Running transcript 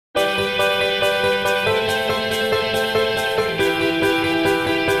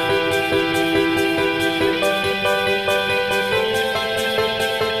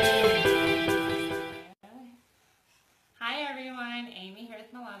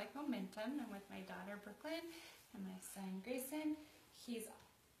Melodic Momentum. I'm with my daughter Brooklyn and my son Grayson. He's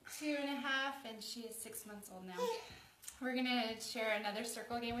 2.5 and she is 6 months old now. We're going to share another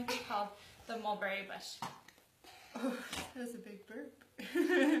circle game with you called the Mulberry Bush. Oh, that was a big burp.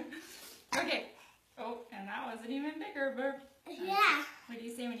 Okay. Oh, and that was an even bigger burp. Yeah. What do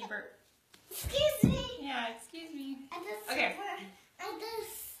you say when you burp? Excuse me. Yeah, excuse me. Okay. I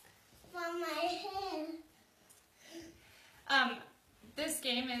just want my hand. This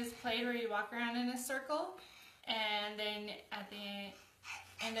game is played where you walk around in a circle, and then at the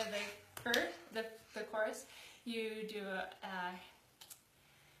end of the chorus, you do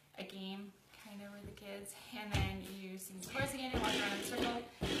a game kind of with the kids, and then you sing the chorus again and walk around in a circle.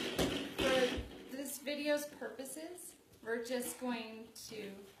 For this video's purposes, we're just going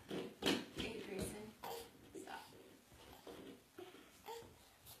to, hey Grayson, stop.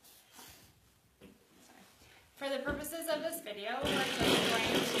 Sorry. For the purposes of this video, we're just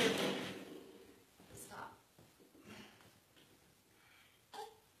going to stop.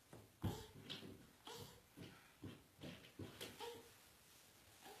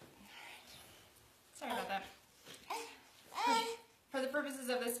 Sorry about that. For the purposes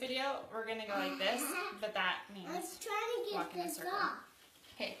of this video, we're going to go like this, but that means walk in a circle.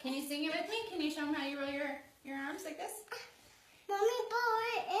 Okay, can you sing it with me? Can you show them how you roll your arms like this? Mommy, but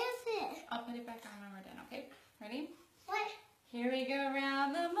where is it? I'll put it back on when we're done, okay? Ready? What? Here we go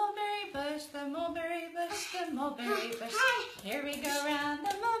round the mulberry bush, the mulberry bush, the mulberry bush. Here we go round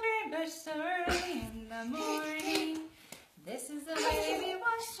the mulberry bush so early in the morning. This is the way we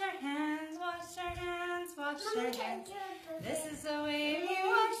wash our hands, wash our hands, wash our hands. This is the way we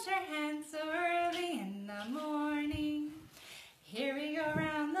wash our hands so early in the morning. Here we go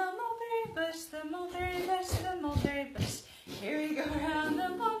round the mulberry bush, the mulberry bush, the mulberry bush. Here we go round the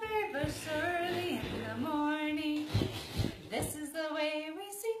mulberry bush so early in the morning. This is the way we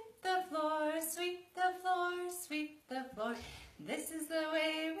sweep the floor, sweep the floor, sweep the floor. This is the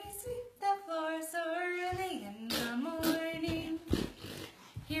way we sweep the floor so early in the morning.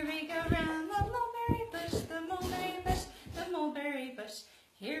 Here we go round the mulberry bush, the mulberry bush, the mulberry bush.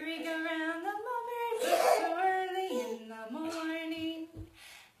 Here we go round the mulberry bush so early in the morning.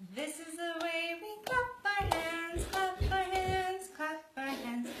 This is the way we clap our hands, clap our hands, clap our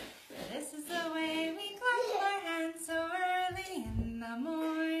hands. This is the way we clap our hands so early in the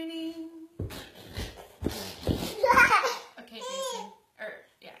morning. Okay, Jason.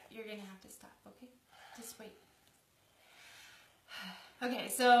 Yeah, you're going to have to stop, okay? Just wait. Okay,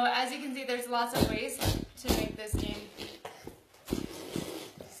 so as you can see, there's lots of ways to make this game.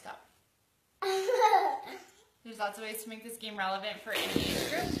 Stop. There's lots of ways to make this game relevant for any age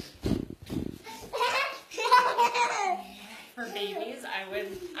group. For babies, I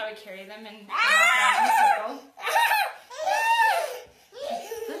would carry them and walk around in a circle.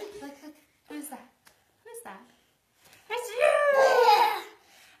 Look. Who's that? Who's that?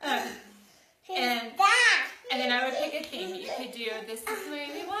 And then I would pick a theme. You could do, this is the way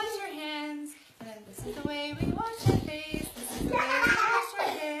we wash our hands, and then this is the way we wash our face, this is the way we wash our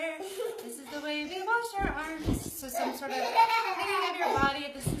hair, this is the way we wash our arms, so some sort of cleaning of your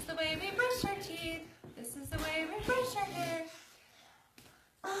body, this is the way we brush our teeth, this is the way we brush our hair.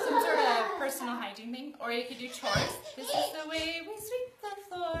 Some sort of personal hygiene thing, or you could do chores. This is the way we sweep the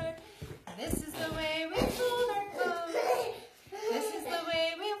floor, this is the way we fold our clothes. This is the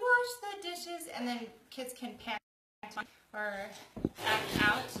way we wash the dishes, and then kids can pant or act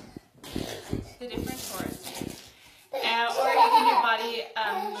out the different chores. Or you can do body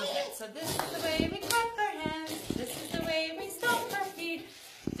movement. So this is the way we clap our hands. This is the way we stomp our feet.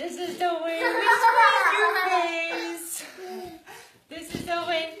 This is the way we scrub your face. This is the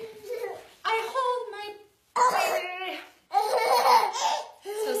way I hold my baby.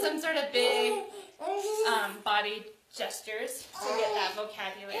 So some sort of big body gestures to get that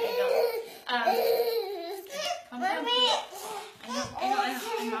vocabulary built. Calm down. I know.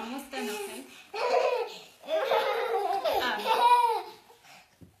 I'm almost done, okay?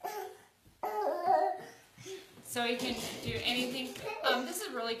 So you can do anything. This is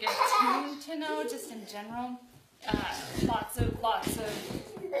a really good tune to know, just in general. Lots of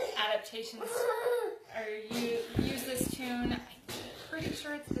adaptations. Or you use this tune. I'm pretty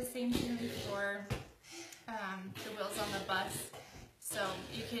sure it's the same tune for the wheels on the bus. So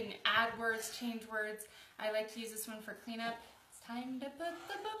you can add words, change words. I like to use this one for cleanup. It's time to put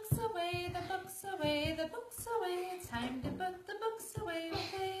the books away, the books away, the books away. It's time to put the books away, we'll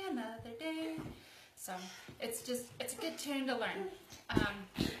play another day. So it's a good tune to learn.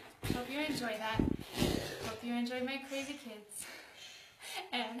 Hope you enjoy that. Hope you enjoy my crazy kids.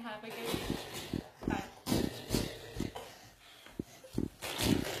 And have a good week.